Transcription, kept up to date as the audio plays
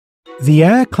The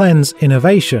Air Clenz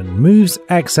innovation moves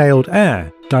exhaled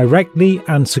air directly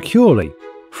and securely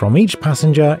from each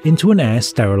passenger into an air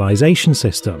sterilization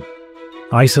system,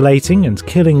 isolating and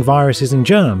killing viruses and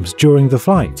germs during the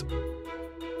flight.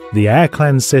 The Air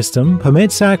Clenz system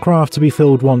permits aircraft to be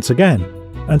filled once again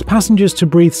and passengers to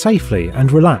breathe safely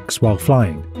and relax while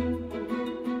flying.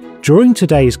 During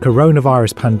today's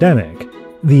coronavirus pandemic,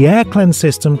 the Air Clenz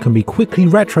system can be quickly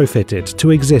retrofitted to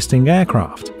existing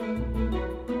aircraft.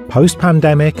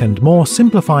 Post-pandemic and more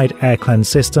simplified Air Clenz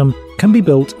system can be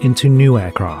built into new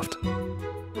aircraft.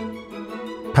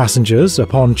 Passengers,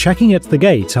 upon checking at the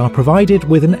gate, are provided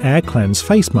with an Air Clenz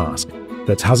Face Mask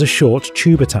that has a short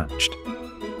tube attached.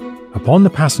 Upon the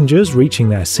passengers reaching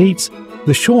their seats,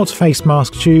 the short face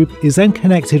mask tube is then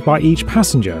connected by each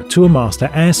passenger to a master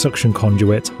air suction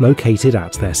conduit located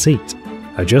at their seat.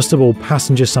 Adjustable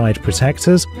passenger side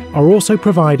protectors are also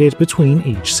provided between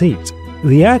each seat.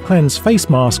 The Air Clenz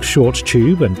Face Mask short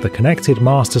tube and the connected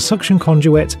master suction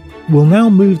conduit will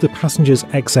now move the passenger's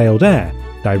exhaled air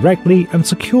directly and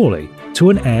securely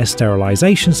to an air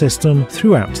sterilization system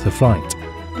throughout the flight.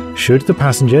 Should the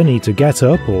passenger need to get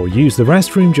up or use the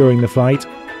restroom during the flight,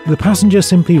 the passenger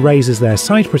simply raises their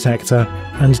side protector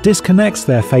and disconnects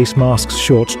their face mask's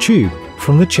short tube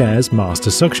from the chair's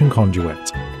master suction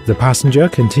conduit. The passenger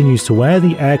continues to wear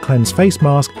the Air Clenz face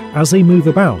mask as they move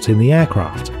about in the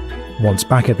aircraft. Once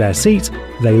back at their seat,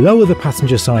 they lower the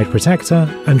passenger side protector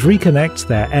and reconnect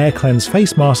their Air Clenz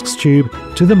face mask's tube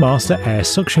to the master air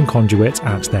suction conduit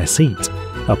at their seat.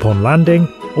 Upon landing,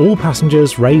 all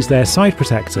passengers raise their side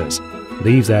protectors,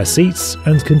 leave their seats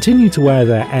and continue to wear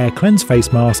their Air Clenz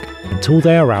face mask until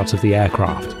they are out of the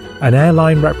aircraft. An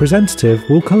airline representative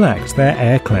will collect their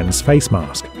Air Clenz face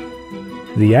mask.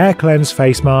 The Air Clenz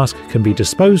face mask can be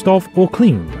disposed of or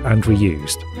cleaned and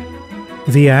reused.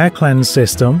 The Air Clenz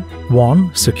system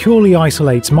 1. Securely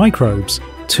isolates microbes,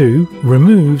 2.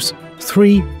 Removes,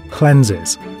 3.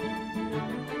 Cleanses.